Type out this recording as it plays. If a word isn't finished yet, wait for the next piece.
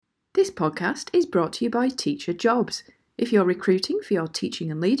This podcast is brought to you by Teacher Jobs. If you're recruiting for your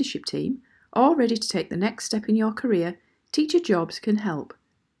teaching and leadership team or ready to take the next step in your career, Teacher Jobs can help.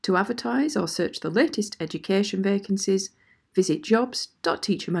 To advertise or search the latest education vacancies, visit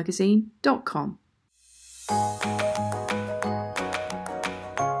jobs.teachermagazine.com.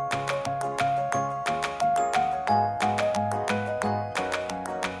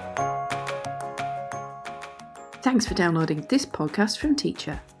 Thanks for downloading this podcast from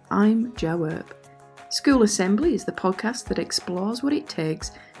Teacher. I'm Jo Earp. School Assembly is the podcast that explores what it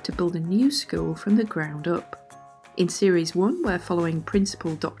takes to build a new school from the ground up. In Series 1, we're following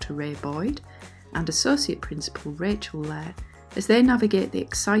Principal Dr. Ray Boyd and Associate Principal Rachel Lair as they navigate the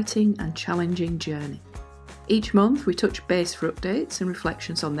exciting and challenging journey. Each month, we touch base for updates and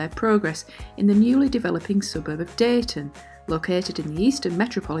reflections on their progress in the newly developing suburb of Dayton, located in the eastern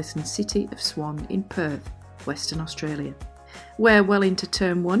metropolitan city of Swan in Perth, Western Australia. We're well into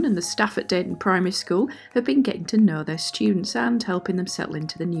term 1 and the staff at Dayton Primary School have been getting to know their students and helping them settle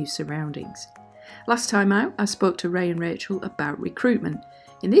into the new surroundings. Last time out, I spoke to Ray and Rachel about recruitment.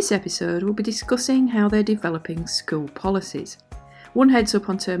 In this episode, we'll be discussing how they're developing school policies. One heads up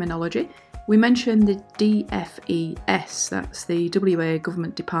on terminology. We mentioned the DFES, that's the WA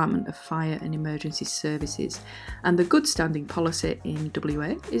Government Department of Fire and Emergency Services, and the good standing policy in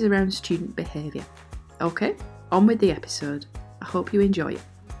WA is around student behaviour. Okay, on with the episode. I hope you enjoy it.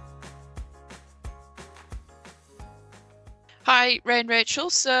 Hi, Ray and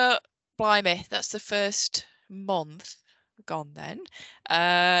Rachel. So, blimey, that's the first month gone then.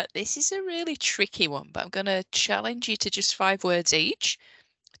 This is a really tricky one, but I'm going to challenge you to just 5 words each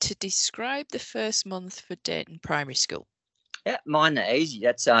to describe the first month for Dayton Primary School. Yeah, mine are easy.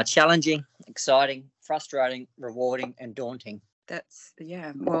 That's challenging, exciting, frustrating, rewarding and daunting.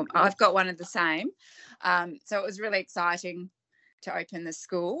 Well, I've got one of the same. So it was really exciting to open the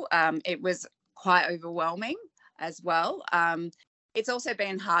school. It was quite overwhelming as well. It's also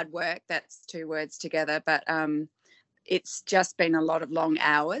been hard work. That's 2 words together, but it's just been a lot of long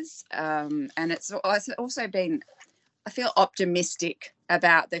hours. And it's also been, I feel optimistic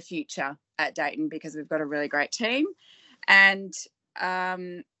about the future at Dayton because we've got a really great team. And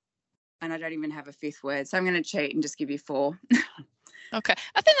I don't even have a 5th word, so I'm going to cheat and just give you 4. Okay,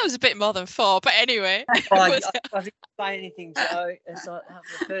 I think that was a bit more than 4, but anyway. I didn't say anything, Joe. The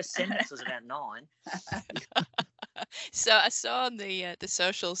first sentence was about 9. So I saw on the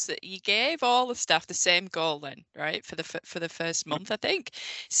socials that you gave all the staff the same goal then, right, for the first month, I think.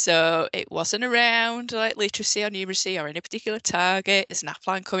 So it wasn't around like literacy or numeracy or any particular target. There's an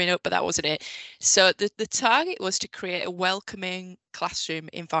outline coming up, but that wasn't it. So the target was to create a welcoming classroom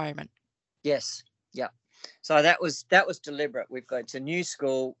environment. Yes, yeah. So that was deliberate. It's a new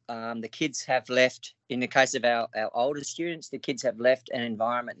school. The kids have left. In the case of our older students, the kids have left an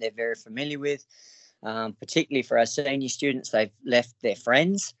environment they're very familiar with. Particularly for our senior students, they've left their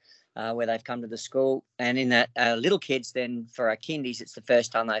friends where they've come to the school. And in that little kids, then for our kindies, it's the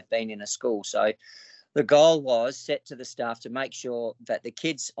first time they've been in a school. So the goal was set to the staff to make sure that the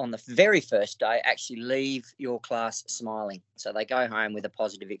kids on the very first day actually leave your class smiling. So they go home with a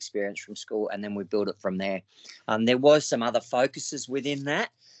positive experience from school, and then we build it from there. There was some other focuses within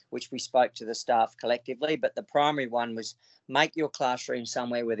that, which we spoke to the staff collectively, but the primary one was make your classroom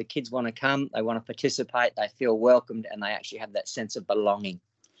somewhere where the kids want to come, they want to participate, they feel welcomed, and they actually have that sense of belonging.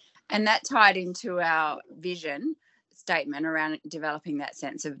 And that tied into our vision statement around developing that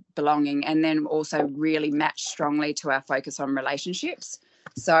sense of belonging, and then also really matched strongly to our focus on relationships.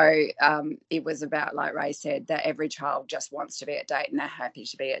 So it was about, like Ray said, that every child just wants to be at Dayton, they're happy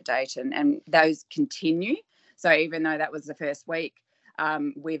to be at Dayton, and those continue. So even though that was the first week,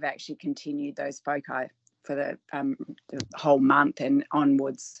 we've actually continued those foci for the whole month and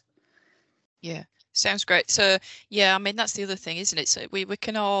onwards. Yeah, sounds great. So, yeah, I mean, that's the other thing, isn't it? So we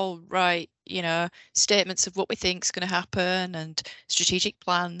can all write, statements of what we think is going to happen and strategic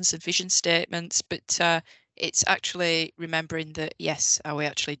plans and vision statements, but it's actually remembering that, yes, are we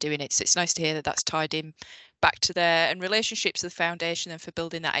actually doing it? So it's nice to hear that that's tied in back to there, and relationships are the foundation and for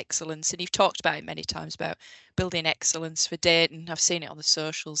building that excellence. And you've talked about it many times about building excellence for Dayton. I've seen it on the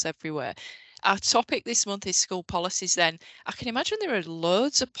socials everywhere. Our topic this month is school policies then. I can imagine there are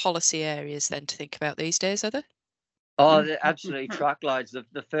loads of policy areas then to think about these days, are there? Oh, absolutely truckloads.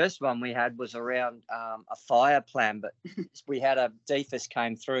 The first one we had was around a fire plan, but we had a DFES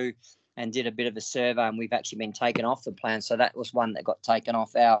came through and did a bit of a survey, and we've actually been taken off the plan. So that was one that got taken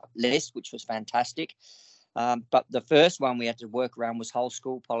off our list, which was fantastic. But the first one we had to work around was whole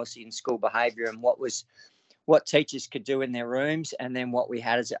school policy and school behaviour. And what was what teachers could do in their rooms, and then what we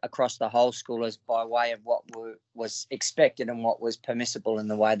had as across the whole school as by way of what was expected and what was permissible in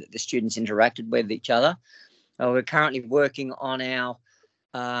the way that the students interacted with each other. We're currently working on our,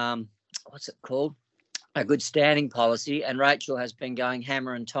 what's it called? A good standing policy, and Rachel has been going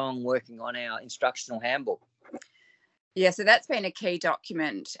hammer and tong working on our instructional handbook. Yeah, so that's been a key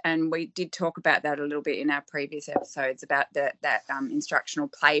document, and we did talk about that a little bit in our previous episodes about that instructional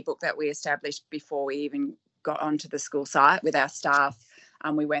playbook that we established before we even got onto the school site with our staff.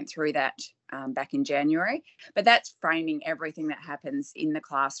 We went through that back in January, but that's framing everything that happens in the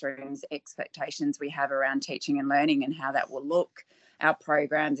classrooms, expectations we have around teaching and learning and how that will look, our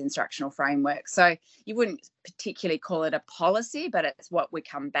programs, instructional framework. So you wouldn't particularly call it a policy, but it's what we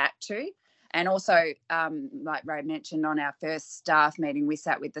come back to. And also, like Ray mentioned, on our first staff meeting, we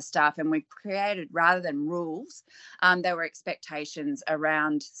sat with the staff and we created, rather than rules, there were expectations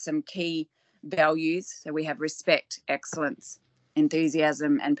around some key values. So we have respect, excellence,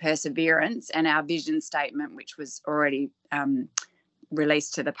 enthusiasm and perseverance, and our vision statement, which was already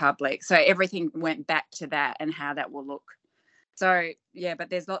released to the public. So everything went back to that and how that will look. So, yeah, but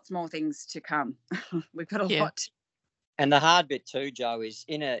there's lots more things to come. We've got a lot. And the hard bit too, Joe, is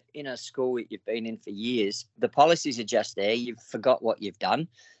in a school that you've been in for years, the policies are just there. You've forgot what you've done.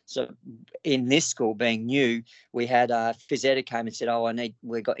 So in this school, being new, we had phys ed came and said,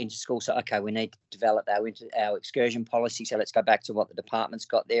 we got into school, so okay, we need to develop our excursion policy. So let's go back to what the department's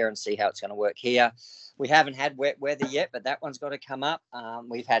got there and see how it's going to work here. We haven't had wet weather yet, but that one's got to come up.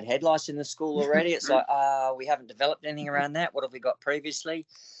 We've had head lice in the school already. It's like, we haven't developed anything around that. What have we got previously?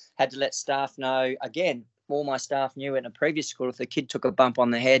 Had to let staff know. Again, all my staff knew in a previous school, if the kid took a bump on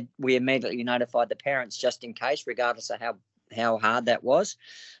the head, we immediately notified the parents just in case, regardless of how hard that was.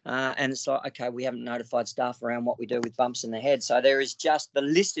 And it's like, okay, we haven't notified staff around what we do with bumps in the head. So there is just, the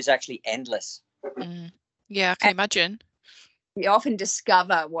list is actually endless. Yeah, I can imagine. You often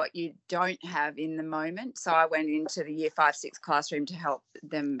discover what you don't have in the moment. So I went into the year 5-6 classroom to help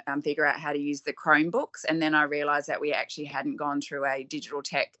them figure out how to use the Chromebooks. And then I realised that we actually hadn't gone through a digital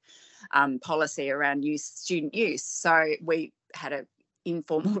tech policy around student use. So we had an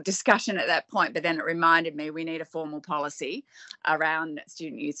informal discussion at that point, but then it reminded me we need a formal policy around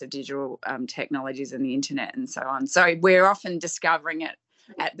student use of digital technologies and the internet and so on. So we're often discovering it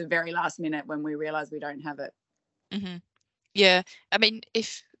at the very last minute when we realise we don't have it. Mm-hmm. Yeah, I mean,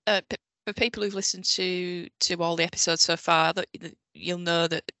 if for people who've listened to all the episodes so far, that you'll know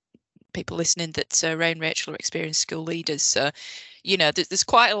that people listening that Ray and Rachel are experienced school leaders. So, you know, there's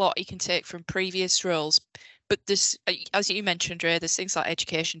quite a lot you can take from previous roles. But there's, as you mentioned, Ray, there's things like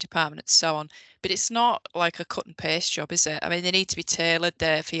education department and so on. But it's not like a cut and paste job, is it? I mean, they need to be tailored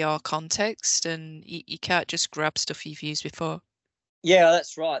there for your context, and you can't just grab stuff you've used before. Yeah,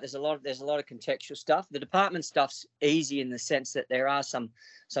 that's right. There's a lot of contextual stuff. The department stuff's easy in the sense that there are some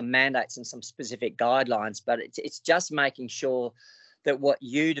mandates and some specific guidelines, but it's just making sure that what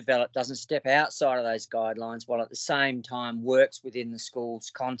you develop doesn't step outside of those guidelines, while at the same time works within the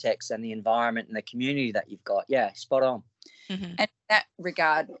school's context and the environment and the community that you've got. Yeah, spot on. Mm-hmm. And in that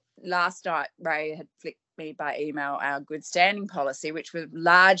regard, last night Ray had flicked me by email our good standing policy, which was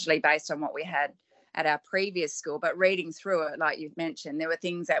largely based on what we had at our previous school, but reading through it, like you've mentioned, there were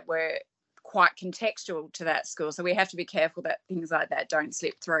things that were quite contextual to that school. So we have to be careful that things like that don't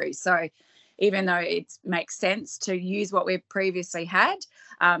slip through. So even though it makes sense to use what we've previously had,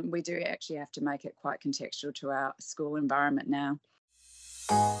 we do actually have to make it quite contextual to our school environment now.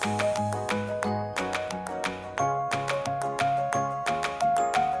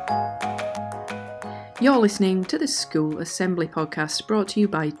 You're listening to the School Assembly podcast, brought to you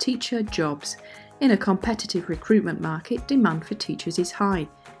by Teacher Jobs. In a competitive recruitment market, demand for teachers is high.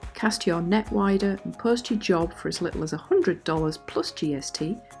 Cast your net wider and post your job for as little as $100 plus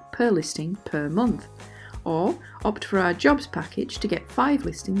GST per listing per month. Or opt for our jobs package to get 5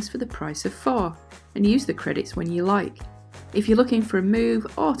 listings for the price of 4 and use the credits when you like. If you're looking for a move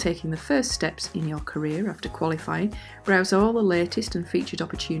or taking the first steps in your career after qualifying, browse all the latest and featured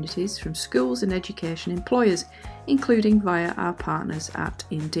opportunities from schools and education employers, including via our partners at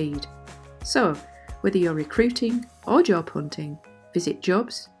Indeed. So, whether you're recruiting or job hunting, visit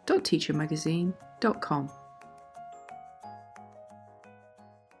jobs.teachermagazine.com.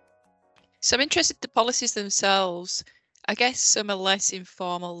 So I'm interested in the policies themselves. I guess some are less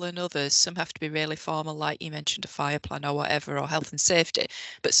informal than others. Some have to be really formal, like you mentioned, a fire plan or whatever, or health and safety.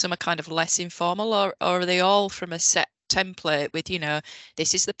 But some are kind of less informal, or are they all from a set template with, you know,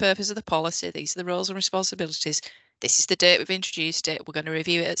 this is the purpose of the policy, these are the roles and responsibilities, this is the date we've introduced it, we're going to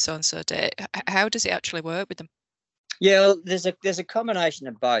review it at so-and-so date. How does it actually work with them? Yeah, well, there's a combination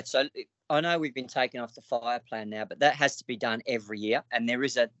of both. So I know we've been taken off the fire plan now, but that has to be done every year. And there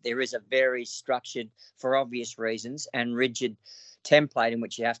is a very structured, for obvious reasons, and rigid template in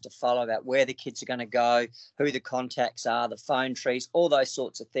which you have to follow about where the kids are going to go, who the contacts are, the phone trees, all those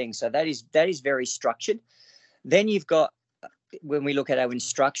sorts of things. So that is very structured. Then you've got, when we look at our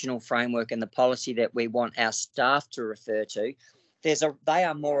instructional framework and the policy that we want our staff to refer to, they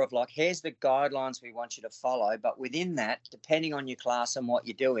are more of like, here's the guidelines we want you to follow, but within that, depending on your class and what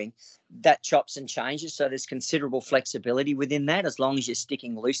you're doing, that chops and changes. So there's considerable flexibility within that, as long as you're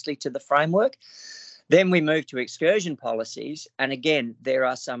sticking loosely to the framework. Then we move to excursion policies, and again, there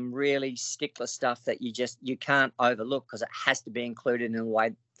are some really stickler stuff that you can't overlook, because it has to be included in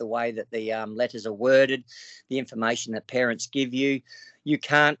the way that the letters are worded, the information that parents give you. You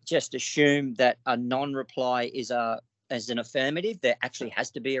can't just assume that a non-reply is an affirmative. There actually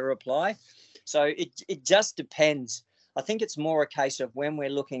has to be a reply. So it just depends. I think it's more a case of when we're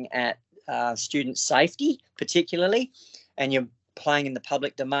looking at student safety, particularly, and you're playing in the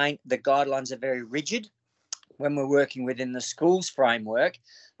public domain, the guidelines are very rigid. When we're working within the schools framework,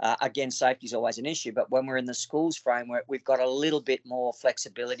 again, safety is always an issue, but when we're in the schools framework, we've got a little bit more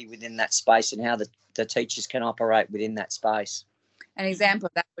flexibility within that space and how the teachers can operate within that space. An example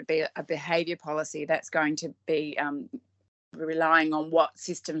of that would be a behaviour policy that's going to be relying on what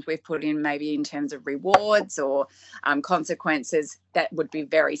systems we've put in, maybe in terms of rewards or consequences. That would be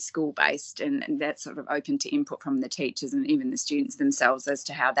very school-based, and that's sort of open to input from the teachers and even the students themselves as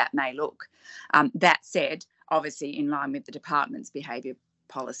to how that may look. That said, obviously in line with the department's behaviour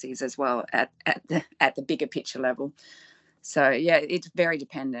policies as well at the bigger picture level. So, yeah, it's very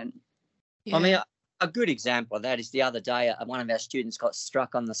dependent. Yeah. I mean, a good example of that is the other day, one of our students got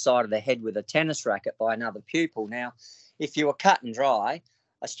struck on the side of the head with a tennis racket by another pupil. Now, if you were cut and dry,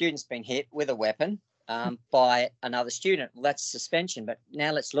 a student's been hit with a weapon by another student. Well, that's suspension. But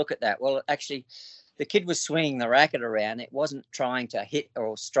now let's look at that. Well, actually, the kid was swinging the racket around. It wasn't trying to hit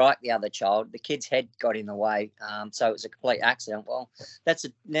or strike the other child. The kid's head got in the way. So it was a complete accident. Well,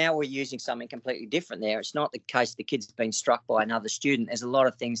 now we're using something completely different there. It's not the case the kid's been struck by another student. There's a lot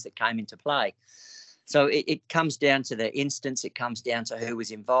of things that came into play. So it comes down to the instance, it comes down to who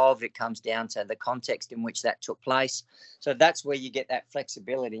was involved, it comes down to the context in which that took place. So that's where you get that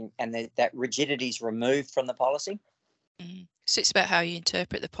flexibility and that rigidity is removed from the policy. So it's about how you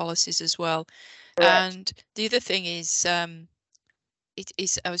interpret the policies as well. Correct. And the other thing is, I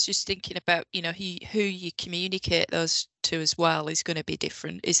was just thinking about, who you communicate those to as well is going to be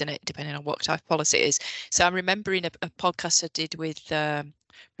different, isn't it, depending on what type of policy it is. So I'm remembering a podcast I did with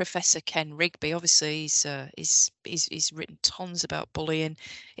Professor Ken Rigby. Obviously, he's written tons about bullying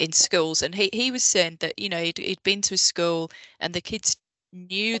in schools, and he was saying that he'd been to a school and the kids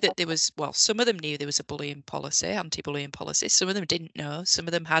knew that there was, well, some of them knew there was a bullying policy, anti-bullying policy. Some of them didn't know. Some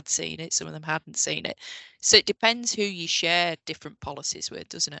of them had seen it. Some of them hadn't seen it. So it depends who you share different policies with,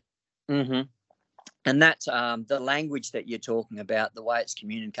 doesn't it? Mm-hmm. And that's the language that you're talking about, the way it's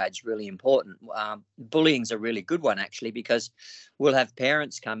communicated is really important. Bullying's a really good one, actually, because we'll have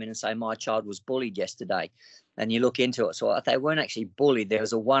parents come in and say, my child was bullied yesterday. And you look into it. So they weren't actually bullied. There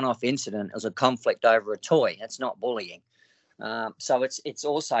was a one-off incident. It was a conflict over a toy. That's not bullying. So it's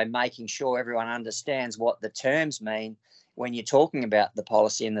also making sure everyone understands what the terms mean when you're talking about the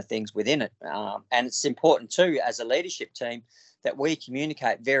policy and the things within it. And it's important, too, as a leadership team, that we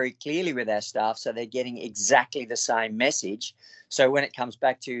communicate very clearly with our staff so they're getting exactly the same message. So when it comes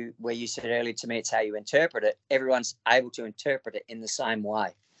back to where you said earlier to me, it's how you interpret it, everyone's able to interpret it in the same way.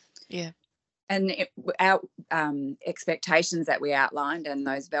 Yeah. And our expectations that we outlined and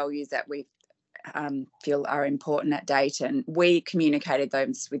those values that we feel are important at Dayton, we communicated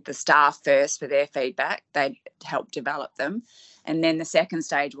those with the staff first for their feedback. They helped develop them. And then the second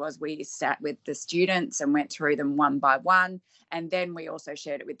stage was we sat with the students and went through them one by one. And then we also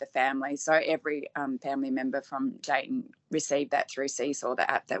shared it with the family. So every family member from Dayton received that through Seesaw,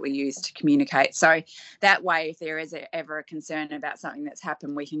 the app that we use to communicate. So that way, if there is ever a concern about something that's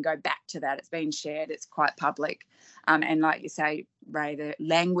happened, we can go back to that. It's been shared. It's quite public. And like you say, Ray, the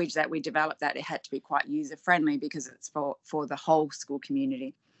language that we developed, that it had to be quite user-friendly because it's for the whole school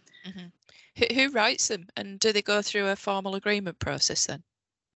community. Mm-hmm. Who writes them? And do they go through a formal agreement process then?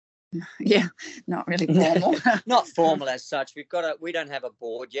 Yeah, not really formal. Not formal as such. We don't have a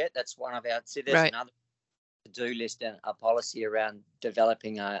board yet. That's one of our. See, there's another to-do list and a policy around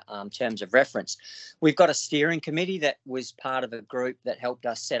developing terms of reference. We've got a steering committee that was part of a group that helped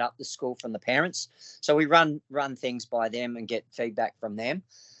us set up the school from the parents. So we run things by them and get feedback from them.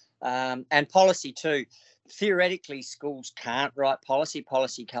 And policy too. theoretically, schools can't write policy.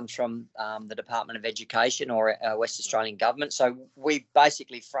 Policy comes from the Department of Education or West Australian government. So we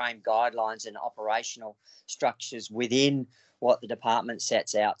basically frame guidelines and operational structures within what the department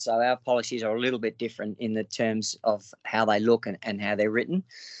sets out. So our policies are a little bit different in the terms of how they look and how they're written.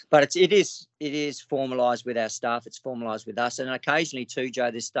 But it is formalised with our staff. It's formalised with us. And occasionally too,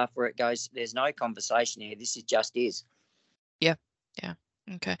 Joe, there's stuff where it goes, there's no conversation here. This is just is. Yeah.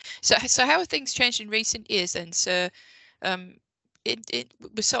 Okay. So how have things changed in recent years then? So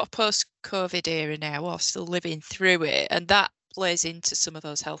we're sort of post-COVID era now, or still living through it, and that plays into some of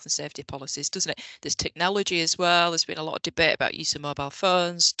those health and safety policies, doesn't it? There's technology as well. There's been a lot of debate about use of mobile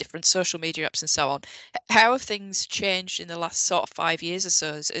phones, different social media apps and so on. How have things changed in the last sort of 5 years or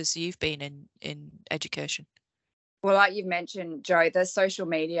so as you've been in education? Well, like you've mentioned, Joe, the social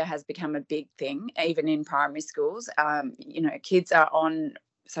media has become a big thing, even in primary schools. Kids are on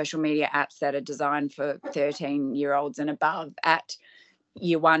social media apps that are designed for 13-year-olds and above at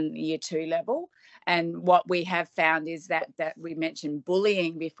year 1, year 2 level. And what we have found is that we mentioned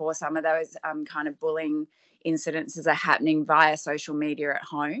bullying before. Some of those kind of bullying incidences are happening via social media at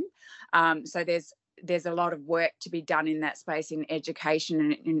home. So there's a lot of work to be done in that space in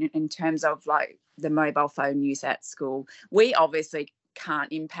education and in terms of like the mobile phone use at school. We obviously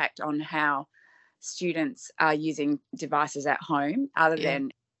can't impact on how students are using devices at home other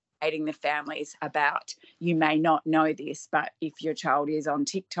than educating the families about, you may not know this, but if your child is on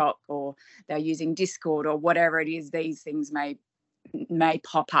TikTok or they're using Discord or whatever it is, these things may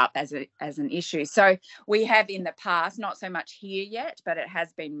pop up as an issue. So we have in the past, not so much here yet, but it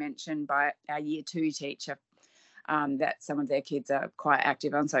has been mentioned by our year 2 teacher that some of their kids are quite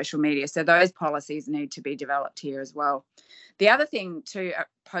active on social media. So those policies need to be developed here as well. The other thing too,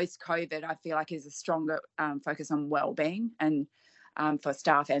 post-COVID, I feel like is a stronger focus on wellbeing and for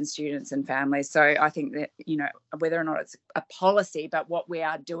staff and students and families. So I think that, whether or not it's a policy, but what we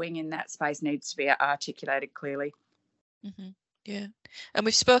are doing in that space needs to be articulated clearly. Mm-hmm. Yeah. And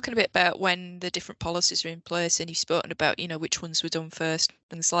we've spoken a bit about when the different policies are in place, and you've spoken about, which ones were done first,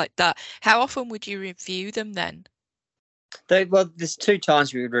 things like that. How often would you review them then? Well, there's 2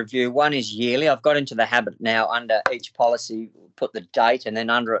 times we would review. One is yearly. I've got into the habit now, under each policy, put the date and then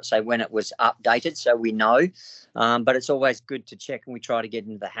under it say when it was updated, so we know. But it's always good to check, and we try to get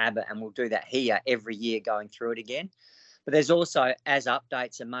into the habit, and we'll do that here every year going through it again. But there's also, as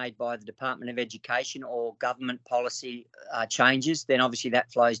updates are made by the Department of Education or government policy changes, then obviously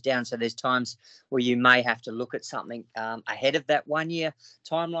that flows down. So there's times where you may have to look at something ahead of that 1-year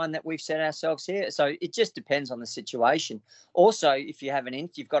timeline that we've set ourselves here. So it just depends on the situation. Also, if you have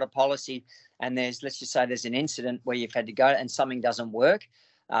you've got a policy and let's just say there's an incident where you've had to go and something doesn't work.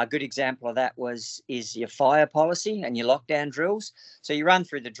 A good example of that is your fire policy and your lockdown drills. So you run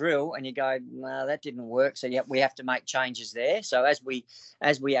through the drill and you go, no, that didn't work. So we have to make changes there. So as we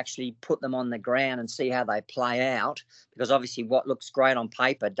actually put them on the ground and see how they play out, because obviously what looks great on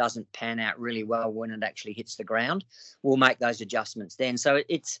paper doesn't pan out really well when it actually hits the ground, we'll make those adjustments then. So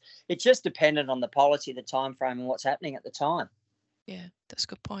it's just dependent on the policy, the time frame, and what's happening at the time. Yeah, that's a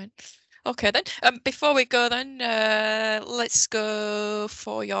good point. Okay then, before we go then, let's go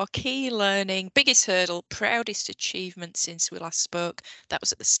for your key learning, biggest hurdle, proudest achievement since we last spoke. That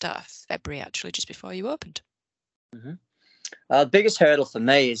was at the start of February, actually, just before you opened. Mm-hmm. The biggest hurdle for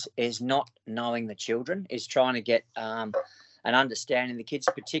me is not knowing the children, is trying to get and understanding the kids,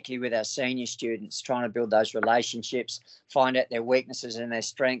 particularly with our senior students, trying to build those relationships, find out their weaknesses and their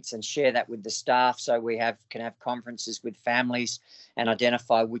strengths and share that with the staff, so we can have conferences with families and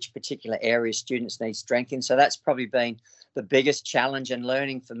identify which particular areas students need strength in. So that's probably been the biggest challenge and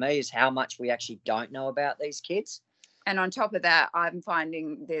learning for me, is how much we actually don't know about these kids. And on top of that, I'm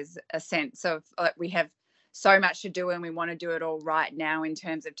finding there's a sense of we have so much to do and we want to do it all right now in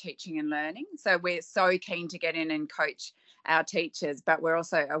terms of teaching and learning. So we're so keen to get in and coach our teachers, but we're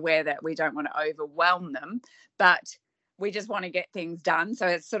also aware that we don't want to overwhelm them, but we just want to get things done. So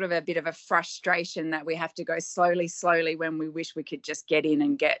it's sort of a bit of a frustration that we have to go slowly when we wish we could just get in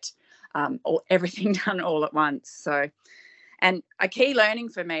and get everything done all at once. So, and a key learning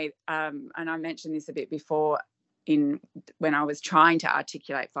for me, and I mentioned this a bit before when I was trying to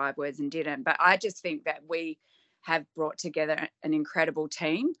articulate 5 words and didn't, but I just think that we have brought together an incredible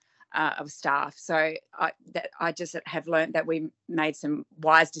team of staff. So I just have learned that we made some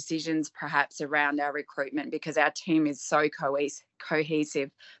wise decisions perhaps around our recruitment, because our team is so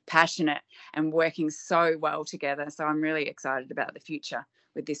cohesive, passionate, and working so well together. So I'm really excited about the future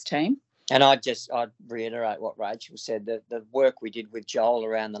with this team. And I'd reiterate what Rachel said. The work we did with Joel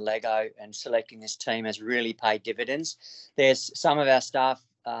around the Lego and selecting this team has really paid dividends. There's some of our staff,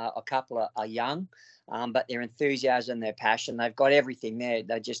 a couple are young, but their enthusiasm, their passion, they've got everything there.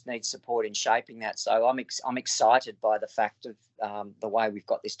 They just need support in shaping that. So I'm excited by the fact of the way we've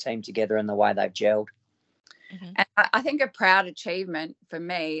got this team together and the way they've gelled. Mm-hmm. And I think a proud achievement for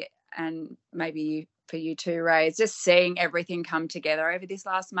me, and maybe for you too, Ray, is just seeing everything come together over this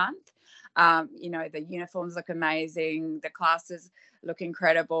last month. The uniforms look amazing. The classes look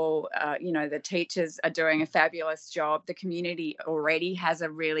incredible. The teachers are doing a fabulous job. The community already has a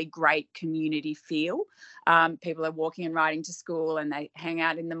really great community feel. People are walking and riding to school, and they hang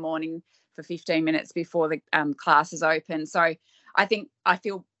out in the morning for 15 minutes before the classes open. So I think I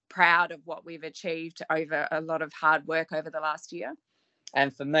feel proud of what we've achieved over a lot of hard work over the last year.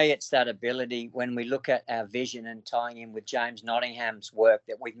 And for me, it's that ability when we look at our vision and tying in with James Nottingham's work,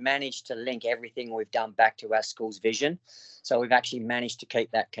 that we've managed to link everything we've done back to our school's vision. So we've actually managed to keep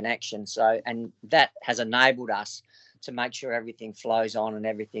that connection. So, and that has enabled us to make sure everything flows on and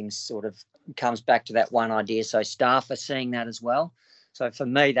everything sort of comes back to that one idea. So staff are seeing that as well. So for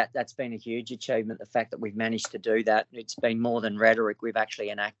me, that's been a huge achievement, the fact that we've managed to do that. It's been more than rhetoric. We've actually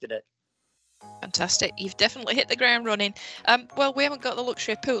enacted it. Fantastic. You've definitely hit the ground running. Well, we haven't got the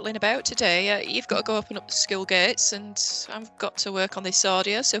luxury of pootling about today. You've got to go open up the school gates, and I've got to work on this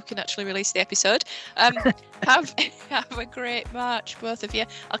audio so we can actually release the episode. Have a great March, both of you.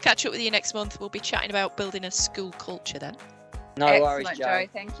 I'll catch up with you next month. We'll be chatting about building a school culture then. No Excellent, worries, Jo.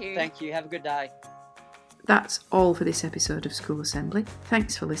 Thank you. Thank you. Have a good day. That's all for this episode of School Assembly.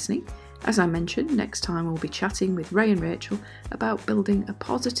 Thanks for listening. As I mentioned, next time we'll be chatting with Ray and Rachel about building a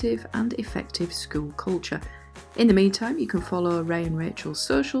positive and effective school culture. In the meantime, you can follow Ray and Rachel's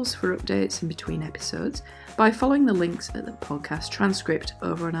socials for updates in between episodes by following the links at the podcast transcript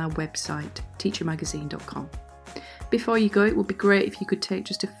over on our website, teachermagazine.com. Before you go, it would be great if you could take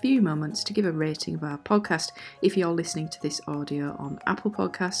just a few moments to give a rating of our podcast if you're listening to this audio on Apple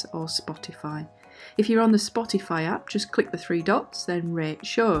Podcasts or Spotify. If you're on the Spotify app, just click the 3 dots, then rate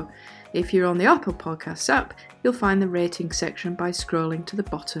show. If you're on the Apple Podcasts app, you'll find the rating section by scrolling to the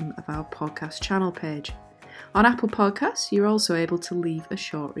bottom of our podcast channel page. On Apple Podcasts, you're also able to leave a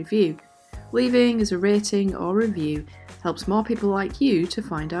short review. Leaving as a rating or review helps more people like you to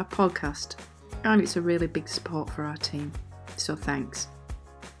find our podcast, and it's a really big support for our team. So thanks.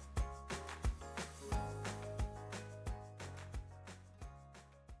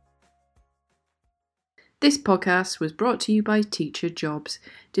 This podcast was brought to you by Teacher Jobs.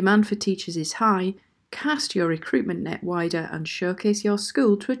 Demand for teachers is high. Cast your recruitment net wider and showcase your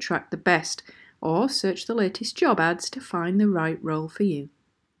school to attract the best, or search the latest job ads to find the right role for you.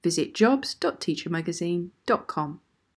 Visit jobs.teachermagazine.com.